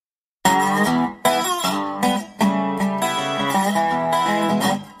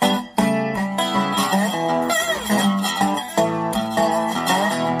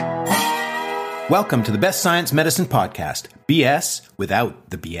Welcome to the Best Science Medicine Podcast, BS without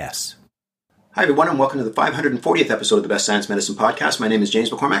the BS. Hi everyone, and welcome to the 540th episode of the Best Science Medicine Podcast. My name is James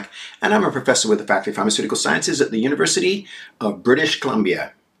McCormack, and I'm a professor with the Faculty of Pharmaceutical Sciences at the University of British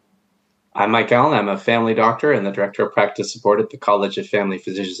Columbia. I'm Mike Allen. I'm a family doctor and the Director of Practice Support at the College of Family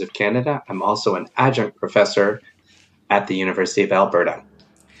Physicians of Canada. I'm also an adjunct professor at the University of Alberta.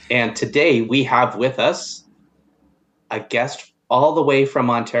 And today we have with us a guest all the way from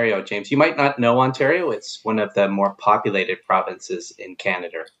Ontario. James, you might not know Ontario. It's one of the more populated provinces in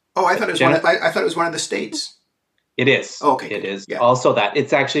Canada. Oh, I thought it was one of the states. It is. Oh, okay. It is. Yeah. Also that.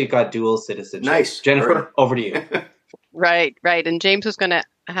 It's actually got dual citizenship. Nice. Jennifer, over to you. Right. And James was going to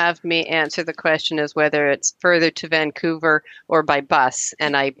have me answer the question as whether it's further to Vancouver or by bus,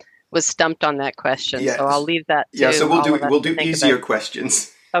 and I was stumped on that question. Yes. So I'll leave that to so we'll do easier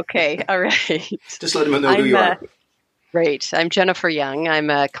questions. Okay. All right. Just let them know who you are. Right. I'm Jennifer Young. I'm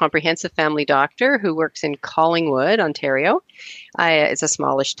a comprehensive family doctor who works in Collingwood, Ontario. It's a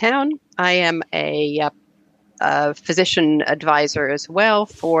smallish town. I am a physician advisor as well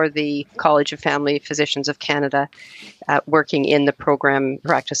for the College of Family Physicians of Canada, working in the program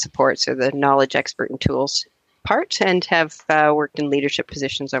practice support, so the knowledge, expert, and tools part, and have worked in leadership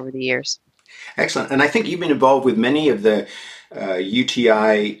positions over the years. Excellent. And I think you've been involved with many of the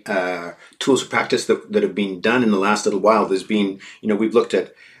UTI tools of practice that have been done in the last little while. There's been, we've looked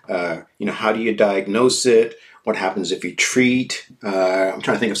at, how do you diagnose it? What happens if you treat? I'm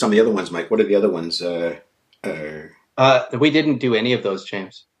trying to think of some of the other ones, Mike. What are the other ones? We didn't do any of those,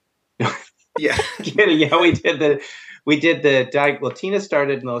 James. Yeah. We did the Tina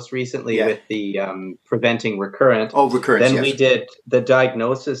started most recently with the preventing recurrent. Oh, recurrence. Then we did the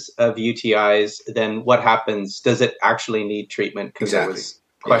diagnosis of UTIs. Then what happens? Does it actually need treatment? Because there was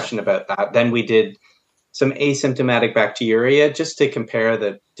a question about that. Then we did some asymptomatic bacteriuria just to compare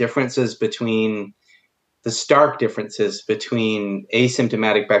the stark differences between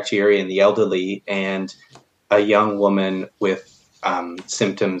asymptomatic bacteriuria in the elderly and a young woman with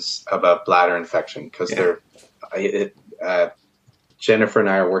symptoms of a bladder infection, because Jennifer and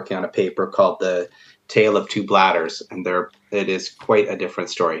I are working on a paper called The Tale of Two Bladders, and it is quite a different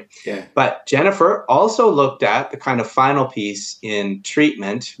story. Yeah. But Jennifer also looked at the kind of final piece in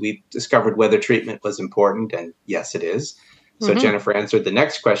treatment. We discovered whether treatment was important, and yes, it is. So Jennifer answered the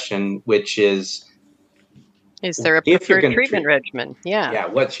next question, which is there a preferred treatment regimen? Yeah. Yeah,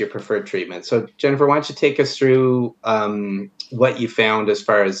 what's your preferred treatment? So Jennifer, why don't you take us through what you found as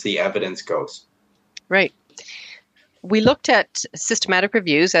far as the evidence goes? Right. We looked at systematic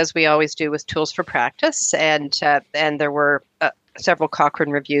reviews, as we always do with tools for practice, and there were several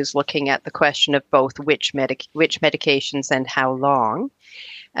Cochrane reviews looking at the question of both which medications and how long.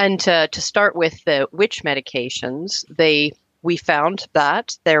 And to start with the which medications, we found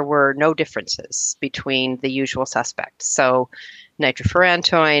that there were no differences between the usual suspects. So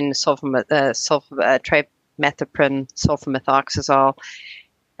nitrofurantoin, trimethoprim, sulfamethoxazole,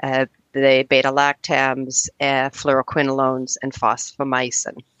 the beta-lactams, fluoroquinolones, and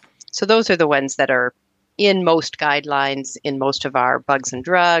fosfomycin. So those are the ones that are in most guidelines, in most of our bugs and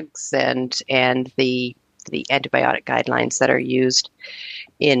drugs, and the antibiotic guidelines that are used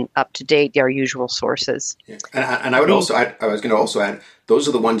in up-to-date, our usual sources. Yeah. And I was going to also add, those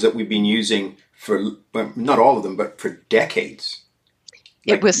are the ones that we've been using for, not all of them, but for decades.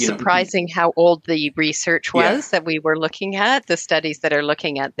 It was surprising how old the research was that we were looking at, the studies that are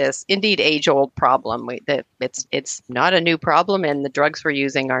looking at this, indeed, age-old problem. It's not a new problem, and the drugs we're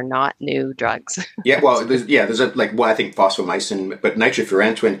using are not new drugs. I think fosfomycin, but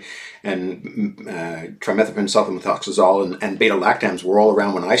nitrofurantoin and trimethoprim, sulfamethoxazole, and beta-lactams were all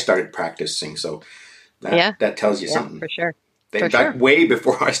around when I started practicing. So that tells you something. For sure. Way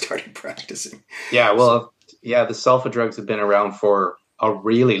before I started practicing. Yeah, well, the sulfa drugs have been around for a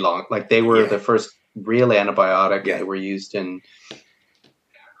really long, they were the first real antibiotic. They were used in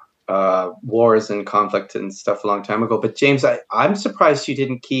wars and conflict and stuff a long time ago. But James, I'm surprised you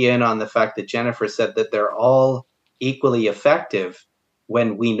didn't key in on the fact that Jennifer said that they're all equally effective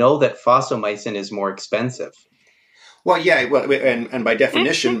when we know that fosfomycin is more expensive. Well, and by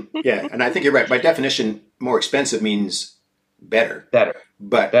definition, and I think you're right. By definition, more expensive means better.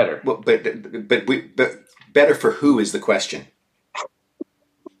 But better for who is the question?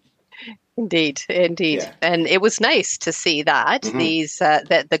 Indeed. And it was nice to see that these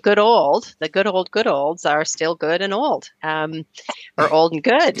that the good olds are still good and old, or old and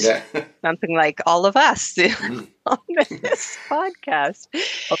good. Something like all of us on this podcast.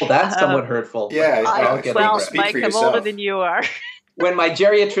 Oh, that's somewhat hurtful. Yeah, Mike, I'm older than you are. When my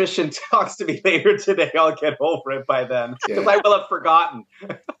geriatrician talks to me later today, I'll get over it by then, because I will have forgotten.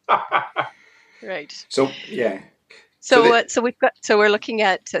 Right. So yeah. So we're looking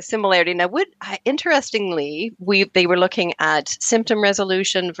at similarity now. Interestingly, they were looking at symptom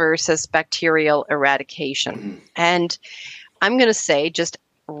resolution versus bacterial eradication, Mhm. and I'm going to say just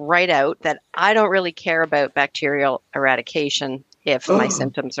right out that I don't really care about bacterial eradication if my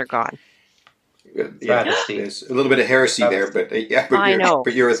symptoms are gone. Yeah, Travesty. there's a little bit of heresy there, Travesty. but yeah, I know.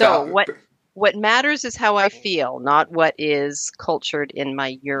 but you're a So thought. what matters is how I feel, not what is cultured in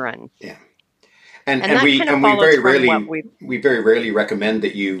my urine. Yeah, And that kind of follows from what we very rarely recommend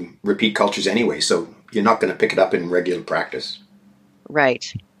that you repeat cultures anyway. So you're not going to pick it up in regular practice.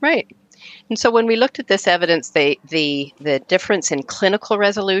 Right. And so when we looked at this evidence, the difference in clinical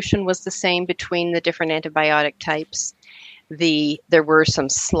resolution was the same between the different antibiotic types. There were some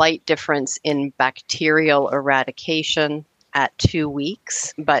slight difference in bacterial eradication at 2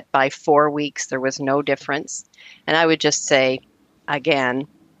 weeks, but by 4 weeks there was no difference. And I would just say, again,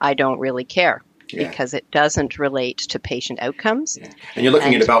 I don't really care because it doesn't relate to patient outcomes. Yeah. And you're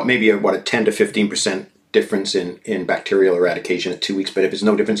looking at about maybe a 10 to 15% difference in bacterial eradication at 2 weeks. But if it's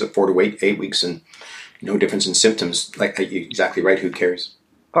no difference at 4 to 8 weeks and no difference in symptoms, like you're exactly right, who cares?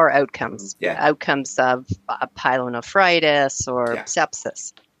 Or outcomes. Yeah. Outcomes of pyelonephritis or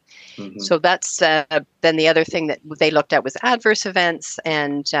sepsis. Mm-hmm. So that's then the other thing that they looked at was adverse events,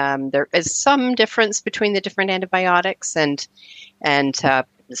 and there is some difference between the different antibiotics, and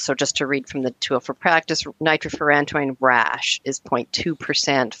so just to read from the tool for practice, nitrofurantoin rash is 0.2%,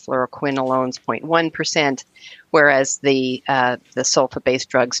 fluoroquinolones 0.1%, whereas the sulfa-based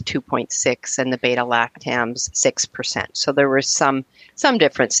drugs 2.6% and the beta-lactams 6%. So there were some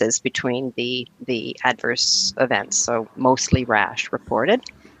differences between the adverse events, so mostly rash reported.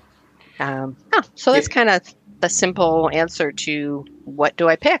 So that's kind of the simple answer to what do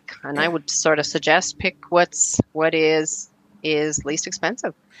I pick, and I would sort of suggest pick what is least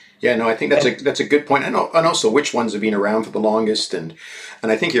expensive. Yeah, no, I think that's a good point, and also which ones have been around for the longest, and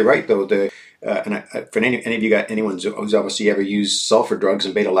I think you're right though. For any of you anyone who's obviously ever used sulfur drugs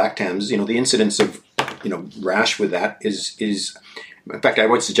and beta lactams, the incidence of rash with that is in fact, I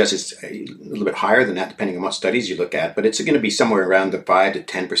would suggest it's a little bit higher than that, depending on what studies you look at. But it's going to be somewhere around the 5 to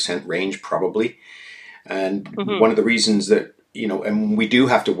 10% range, probably. And one of the reasons that and we do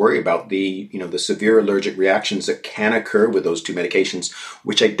have to worry about the severe allergic reactions that can occur with those two medications,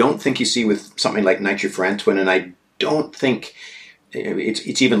 which I don't think you see with something like nitrofurantoin, and I don't think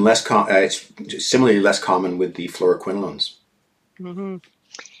it's even less. It's similarly less common with the fluoroquinolones. Mm-hmm.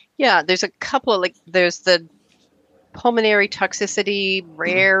 Yeah, there's a couple there's the pulmonary toxicity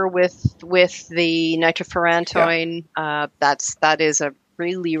rare with the nitrofurantoin. That is a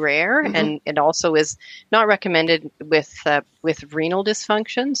really rare, and it also is not recommended with renal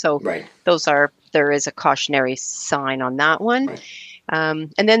dysfunction. So there is a cautionary sign on that one. Right.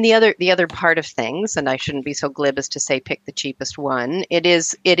 And then the other part of things, and I shouldn't be so glib as to say pick the cheapest one. It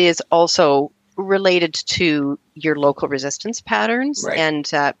is also related to your local resistance patterns, and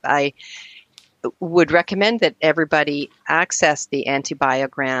I would recommend that everybody access the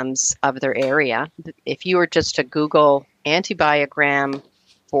antibiograms of their area. If you were just to Google antibiogram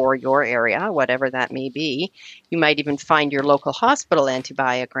for your area, whatever that may be, you might even find your local hospital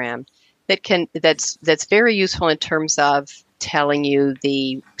antibiogram that's very useful in terms of telling you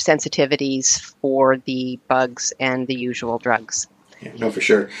the sensitivities for the bugs and the usual drugs. Yeah, no, for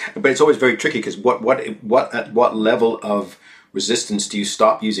sure. But it's always very tricky because at what level of resistance do you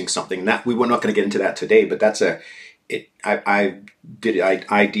stop using something? That we're not going to get into that today, but I did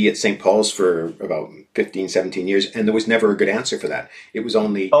ID at St. Paul's for about 15, 17 years, and there was never a good answer for that. It was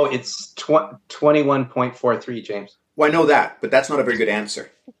only... Oh, it's 21.43, James. Well, I know that, but that's not a very good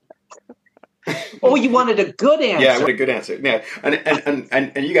answer. Oh, you wanted a good answer. Yeah, I wanted a good answer. Yeah,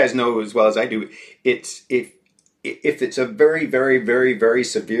 and you guys know as well as I do, if it's a very, very, very, very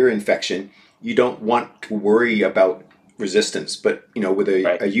severe infection, you don't want to worry about resistance. But with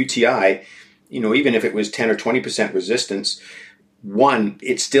a UTI, even if it was 10 or 20% resistance,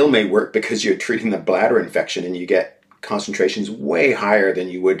 it still may work because you're treating the bladder infection and you get concentrations way higher than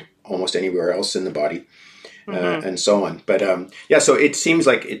you would almost anywhere else in the body. And so on. But so it seems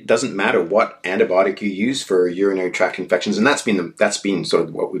like it doesn't matter what antibiotic you use for urinary tract infections, and that's been sort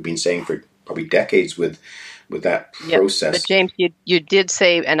of what we've been saying for probably decades with that process. But James, you did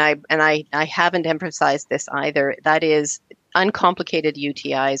say, and I haven't emphasized this either. That is uncomplicated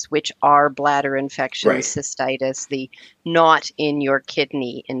UTIs, which are bladder infections, cystitis, the not in your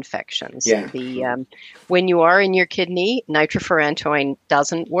kidney infections. Yeah. When you are in your kidney, nitrofurantoin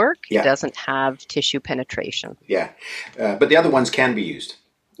doesn't work. Yeah. It doesn't have tissue penetration. Yeah, but the other ones can be used.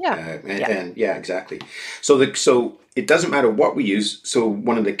 Yeah. And exactly. So it doesn't matter what we use. So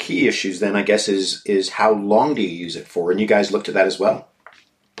one of the key issues then, I guess, is how long do you use it for? And you guys looked at that as well.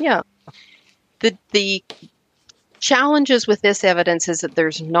 Yeah. The challenges with this evidence is that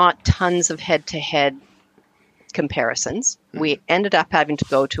there's not tons of head-to-head comparisons. We ended up having to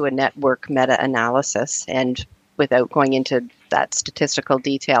go to a network meta-analysis, and without going into that statistical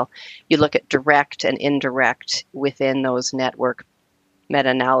detail, you look at direct and indirect within those network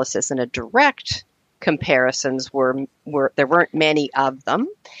meta-analysis, and a direct comparisons were there weren't many of them,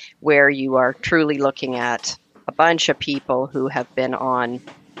 where you are truly looking at a bunch of people who have been on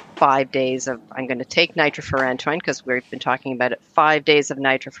 5 days of, I'm going to take nitrofurantoin because we've been talking about it, 5 days of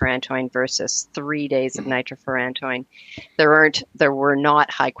nitrofurantoin versus 3 days of nitrofurantoin. There were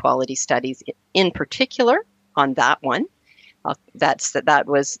not high quality studies in particular on that one. That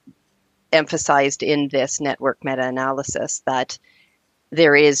was emphasized in this network meta-analysis, that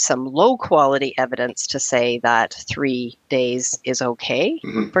there is some low quality evidence to say that 3 days is okay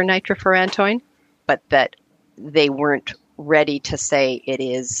for nitrofurantoin, but that they weren't ready to say it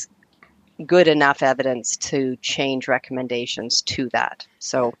is good enough evidence to change recommendations to that.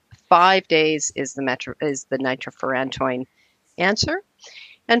 So 5 days is the nitrofurantoin answer.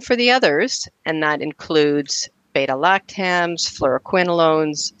 And for the others, and that includes beta-lactams,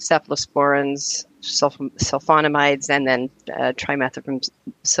 fluoroquinolones, cephalosporins, sulfonamides, and then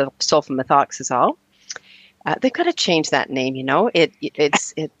sulfamethoxazole. They've got to change that name.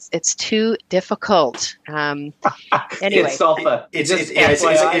 It's too difficult. Anyway, it's sulfa.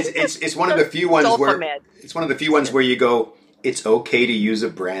 It's one of the few ones where you go, it's okay to use a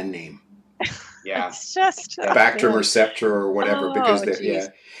brand name. Yeah, it's just Bactrim or Septra or whatever, because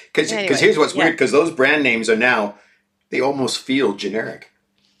here's what's weird, because those brand names are now, they almost feel generic.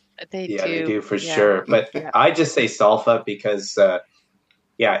 They do for sure. But I just say sulfa because.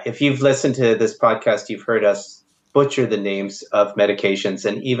 If you've listened to this podcast, you've heard us butcher the names of medications.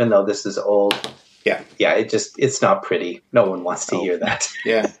 And even though this is old, it's not pretty. No one wants to hear that.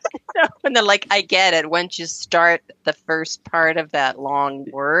 Yeah. And they're like, I get it. Once you start the first part of that long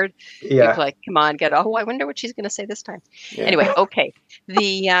word, people are like, come on, I wonder what she's going to say this time. Yeah. Anyway, okay.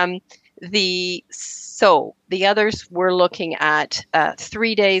 So the others were looking at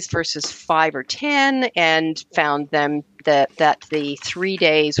 3 days versus 5 or 10, and found them that the 3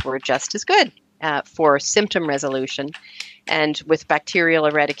 days were just as good for symptom resolution, and with bacterial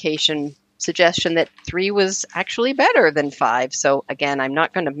eradication suggestion that 3 was actually better than 5. So again, I'm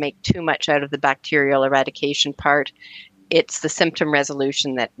not going to make too much out of the bacterial eradication part. It's the symptom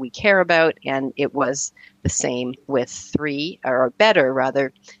resolution that we care about, and it was the same with 3, or better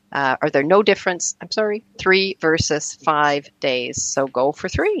rather. Are there no difference? 3 versus 5 days. So go for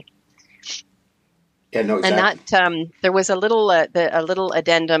 3. Yeah, no, exactly. And that there was a little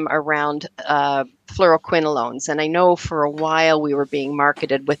addendum around fluoroquinolones, and I know for a while we were being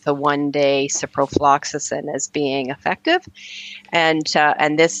marketed with the 1-day ciprofloxacin as being effective, and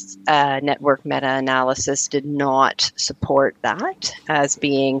this network meta-analysis did not support that as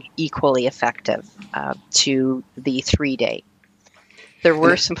being equally effective to the 3-day. There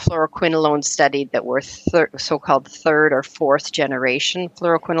were some fluoroquinolones studied that were so-called 3rd or 4th generation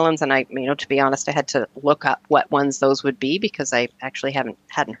fluoroquinolones, and I, to be honest, I had to look up what ones those would be because I actually hadn't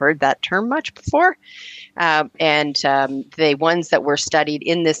heard that term much before. And the ones that were studied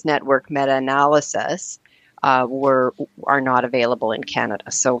in this network meta-analysis are not available in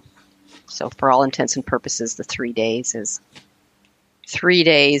Canada. So for all intents and purposes, the 3 days is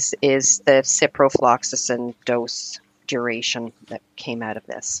the ciprofloxacin dose duration that came out of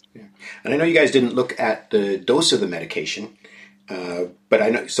this. Yeah. And I know you guys didn't look at the dose of the medication, but I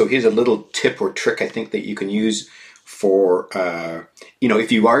know. So here's a little tip or trick I think that you can use for,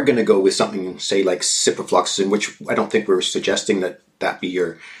 if you are going to go with something, say like ciprofloxacin, which I don't think we're suggesting that be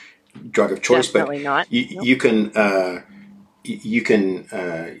your drug of choice, Definitely but not. You can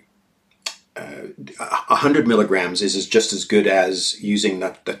 100 milligrams is just as good as using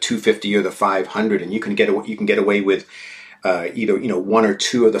the 250 or the 500, and you can get away with either 1 or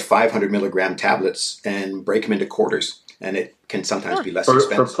 2 of the 500 milligram tablets and break them into quarters, and it can sometimes be less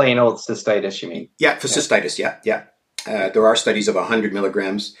expensive. For plain old cystitis, you mean? Yeah, for cystitis, yeah. There are studies of 100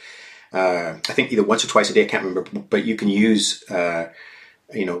 milligrams. I think either once or twice a day, I can't remember, but you can use that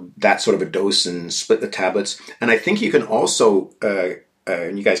sort of a dose and split the tablets. And I think you can also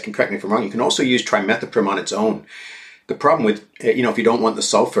and you guys can correct me if I'm wrong, you can also use trimethoprim on its own. The problem with, if you don't want the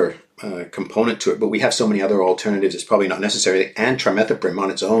sulfur component to it, but we have so many other alternatives, it's probably not necessary. And trimethoprim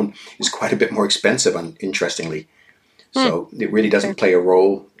on its own is quite a bit more expensive, interestingly. So it really doesn't play a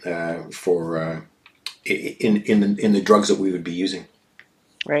role for in the drugs that we would be using.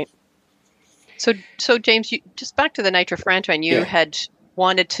 Right. So James, just back to the nitrofurantoin, you Yeah. had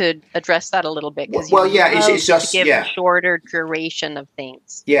wanted to address that a little bit because you Well, yeah, it's love to just, give a yeah. shorter duration of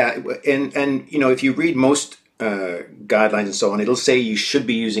things. Yeah, and if you read most guidelines and so on, it'll say you should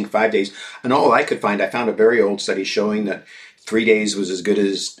be using 5 days. And all I could find, I found a very old study showing that 3 days was as good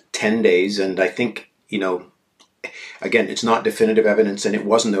as 10 days. And I think, again, it's not definitive evidence, and it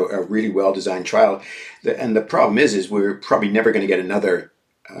wasn't a really well designed trial. And the problem is we're probably never going to get another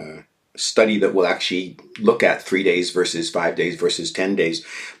study that will actually look at 3 days versus 5 days versus 10 days.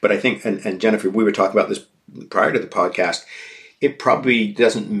 But I think, and Jennifer, we were talking about this prior to the podcast. It probably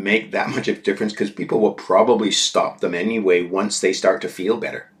doesn't make that much of a difference because people will probably stop them anyway once they start to feel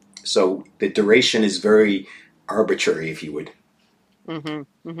better. So the duration is very arbitrary, if you would.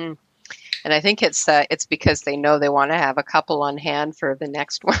 Mm-hmm, mm-hmm. And I think it's because they know they want to have a couple on hand for the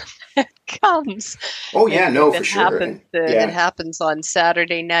next one that comes. Oh yeah, And no, if for sure. it happens on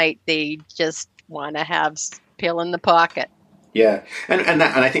Saturday night, they just want to have pill in the pocket. Yeah, and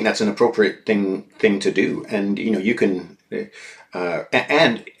I think that's an appropriate thing to do. And you can,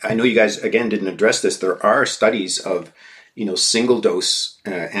 and I know you guys again didn't address this. There are studies of single dose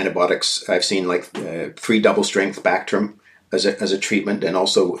antibiotics. I've seen like 3 double strength Bactrim as a treatment, and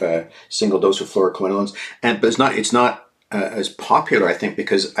also single dose of fluoroquinolones. But it's not as popular, I think,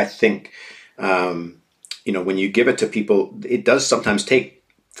 because I think when you give it to people, it does sometimes take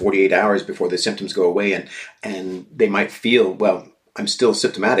 48 hours before the symptoms go away, and they might feel, well, I'm still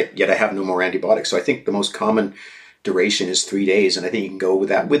symptomatic, yet I have no more antibiotics. So I think the most common duration is 3 days, and I think you can go with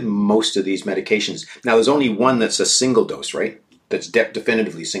that with most of these medications. Now, there's only one that's a single dose, right? That's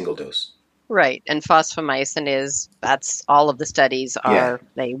definitively single dose. Right, and fosfomycin that's all of the studies are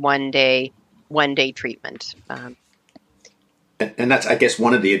a 1 day treatment. And that's, I guess,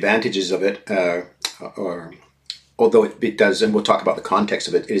 one of the advantages of it, or although it does, and we'll talk about the context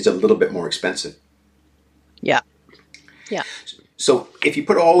of it, it is a little bit more expensive. Yeah. So if you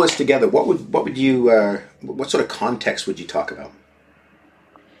put all this together, what would you, what sort of context would you talk about?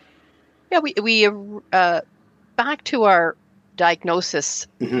 Yeah, we back to our diagnosis.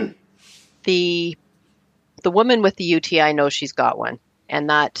 Mm-hmm. The woman with the UTI knows she's got one, and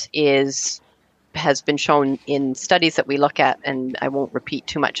that has been shown in studies that we look at, and I won't repeat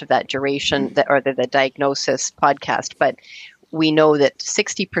too much of that duration or the diagnosis podcast, but we know that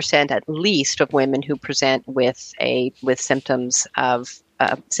 60% at least of women who present with symptoms of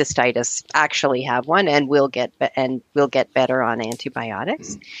cystitis actually have one and will get better on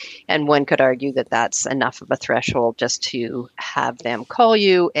antibiotics. And one could argue that that's enough of a threshold just to have them call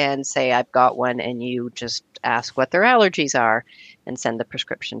you and say, I've got one, and you just ask what their allergies are and send the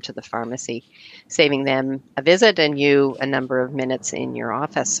prescription to the pharmacy, saving them a visit and you a number of minutes in your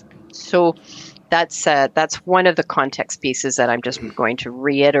office. So that's one of the context pieces that I'm just going to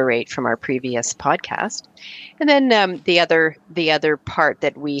reiterate from our previous podcast. And then the other part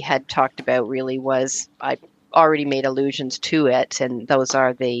that we had talked about really was, I already made allusions to it, and those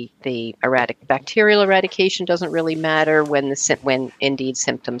are the bacterial eradication doesn't really matter when indeed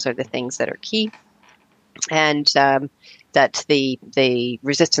symptoms are the things that are key, and that the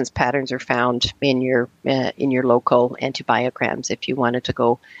resistance patterns are found in your local antibiograms if you wanted to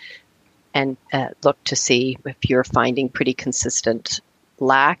go and look to see if you're finding pretty consistent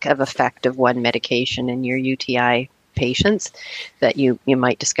lack of effect of one medication in your UTI patients, that you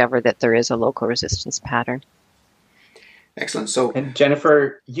might discover that there is a local resistance pattern. Excellent. So, and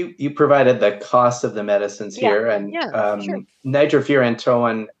Jennifer, you provided the cost of the medicines here, and sure.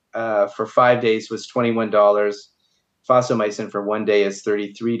 nitrofurantoin for 5 days was $21. Fosfomycin for 1 day is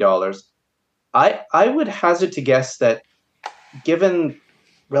 $33. I would hazard to guess that, given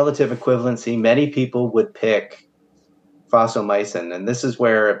relative equivalency, many people would pick fosfomycin, and this is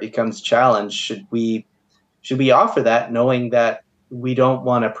where it becomes challenged. Should we offer that, knowing that we don't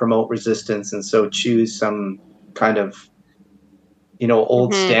want to promote resistance, and so choose some kind of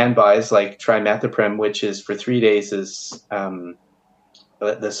old standbys like trimethoprim, which is for 3 days is the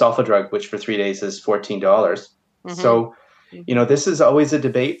sulfa drug, which for 3 days is $14. So, this is always a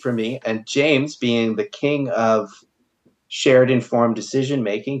debate for me. And James, being the king of shared informed decision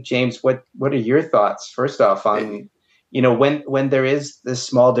making, James, what are your thoughts first off on when there is this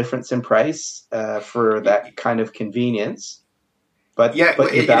small difference in price for that kind of convenience? But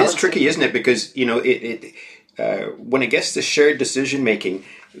it is tricky, isn't it? Because when it gets to shared decision making,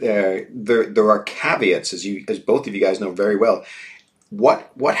 there are caveats, as both of you guys know very well.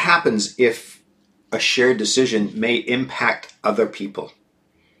 What happens if a shared decision may impact other people?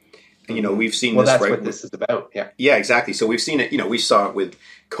 we've seen well, this, that's right? what this is about. Yeah. Yeah, exactly. So we've seen it, we saw it with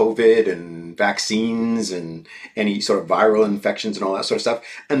COVID and vaccines and any sort of viral infections and all that sort of stuff.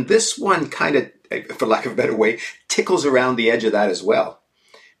 And this one kind of, for lack of a better way, tickles around the edge of that as well.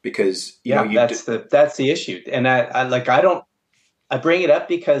 Because, that's the issue. And I bring it up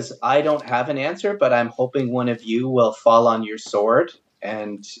because I don't have an answer, but I'm hoping one of you will fall on your sword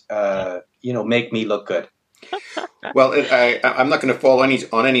and, make me look good. Well, I'm not going to fall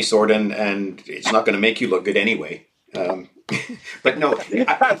on any sword, and it's not going to make you look good anyway. But no,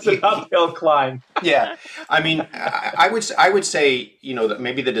 that's an uphill climb. Yeah, I mean, I would say, that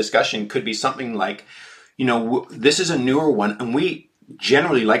maybe the discussion could be something like, this is a newer one, and we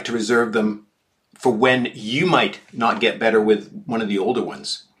generally like to reserve them for when you might not get better with one of the older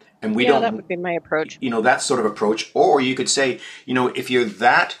ones, and we don't. That would be my approach. That sort of approach, or you could say, if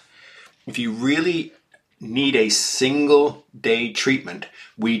you really need a single day treatment,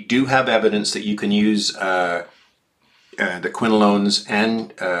 we do have evidence that you can use the quinolones and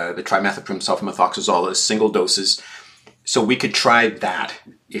the trimethoprim sulfamethoxazole as single doses. So we could try that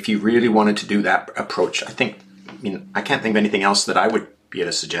if you really wanted to do that approach. I can't think of anything else that I would be able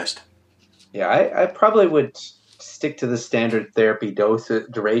to suggest. Yeah, I probably would stick to the standard therapy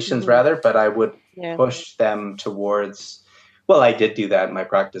durations rather, but I would push them towards, well, I did do that in my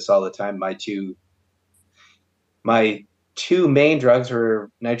practice all the time. My two main drugs were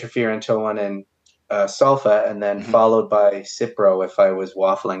nitrofurantoin and sulfa, and then followed by Cipro if I was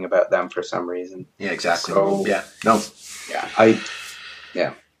waffling about them for some reason. Yeah, exactly. So,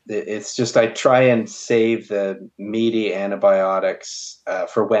 it's just I try and save the meaty antibiotics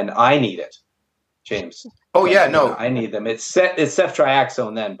for when I need it, James. Oh yeah, no, I need them. It's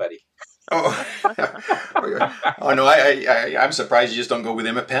ceftriaxone then, buddy. Oh, oh no, I'm surprised you just don't go with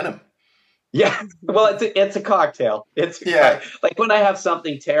imipenem. Yeah, well, it's a cocktail. It's like when I have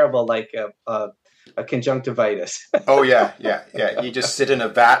something terrible like a conjunctivitis. Oh yeah. You just sit in a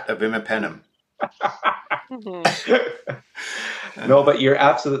vat of imipenem. No, but you're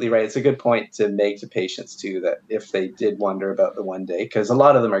absolutely right. It's a good point to make to patients too, that if they did wonder about the one day, because a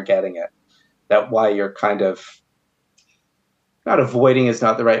lot of them are getting it, that why you're kind of not avoiding is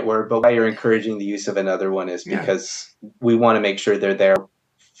not the right word, but why you're encouraging the use of another one is because we want to make sure they're there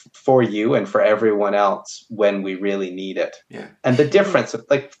for you and for everyone else when we really need it. Yeah. And the difference of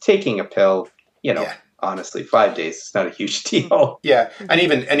like taking a pill, honestly, 5 days is not a huge deal. Yeah. And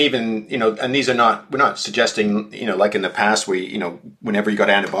even, and these are we're not suggesting, like in the past where, whenever you got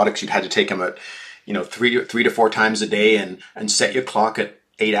antibiotics, you'd had to take them at, 3 to 4 times a day and set your clock at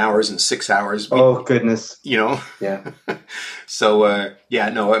 8 hours and 6 hours. Oh, goodness. Yeah. So, and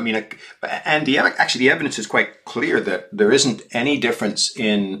the evidence is quite clear that there isn't any difference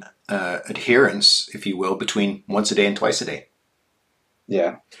in adherence, if you will, between once a day and twice a day.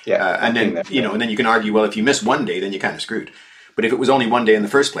 Yeah. And then, and then you can argue, well, if you miss one day, then you're kind of screwed. But if it was only one day in the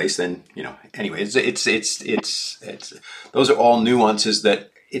first place, then, anyway, it's those are all nuances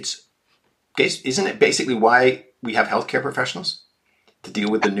that isn't it basically why we have healthcare professionals? To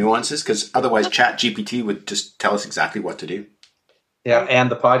deal with the nuances, because otherwise ChatGPT would just tell us exactly what to do. Yeah, and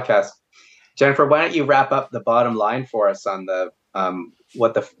the podcast. Jennifer, why don't you wrap up the bottom line for us on the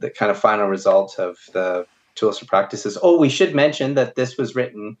what the kind of final result of the Tools for Practice is? Oh, we should mention that this was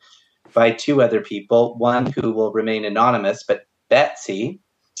written by 2 other people, one who will remain anonymous, but Betsy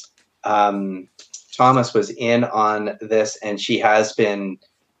Thomas was in on this, and she has been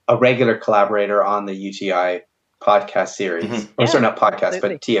a regular collaborator on the UTI podcast series, or sorry, not podcast,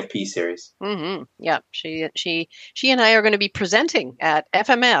 absolutely. But TFP series. Yeah, she and I are going to be presenting at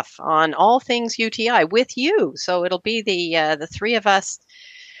FMF on all things UTI with you. So it'll be the 3 of us,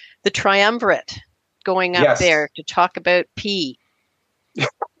 the triumvirate, going up there to talk about pee.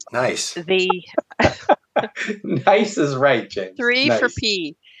 Nice. Nice is right, James. 3 for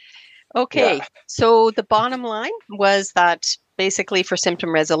pee. Okay, so the bottom line was that basically for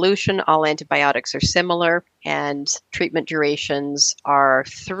symptom resolution, all antibiotics are similar, and treatment durations are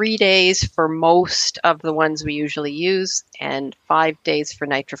 3 days for most of the ones we usually use, and 5 days for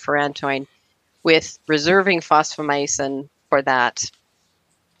nitrofurantoin, with reserving fosfomycin for that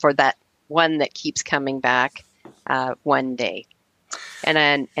one that keeps coming back 1 day.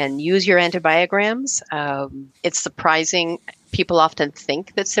 And use your antibiograms. It's surprising. People often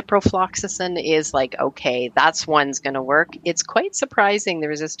think that ciprofloxacin is like, okay, that's one's going to work. It's quite surprising, the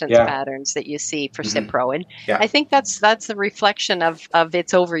resistance patterns that you see for Cipro. And I think that's a reflection of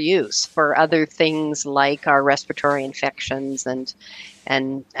its overuse for other things like our respiratory infections and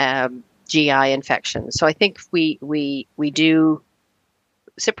GI infections. So I think we do.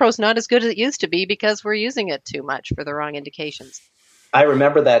 Cipro's not as good as it used to be because we're using it too much for the wrong indications. I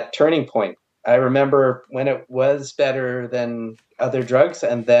remember that turning point. I remember when it was better than other drugs,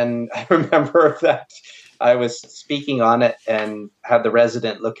 and then I remember that I was speaking on it and had the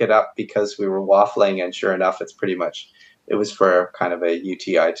resident look it up because we were waffling, and sure enough, it was for kind of a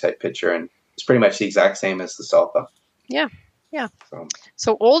UTI type picture, and it's pretty much the exact same as the sulfa. Yeah.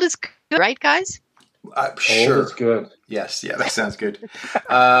 So old is good, right, guys? Sure. Old is good. Yes, yeah, that sounds good.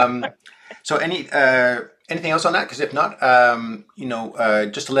 So anything else on that? Because if not,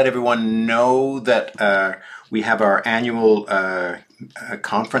 just to let everyone know that we have our annual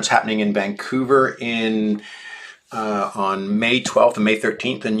conference happening in Vancouver on May 12th and May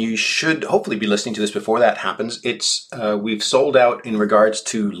 13th, and you should hopefully be listening to this before that happens. We've sold out in regards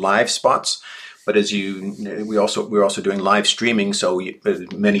to live spots. But we're also doing live streaming, so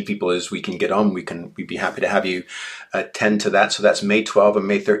as many people as we can get on, we'd be happy to have you attend to that. So that's May 12 and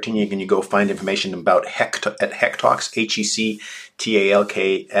May 13. You can go find information about at HECTalks,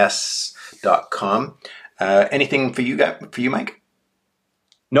 HECTALKS.com. Anything for you, Mike?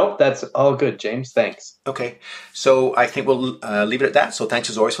 Nope, that's all good, James. Thanks. Okay, so I think we'll leave it at that. So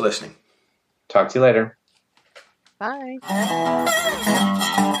thanks as always for listening. Talk to you later. Bye.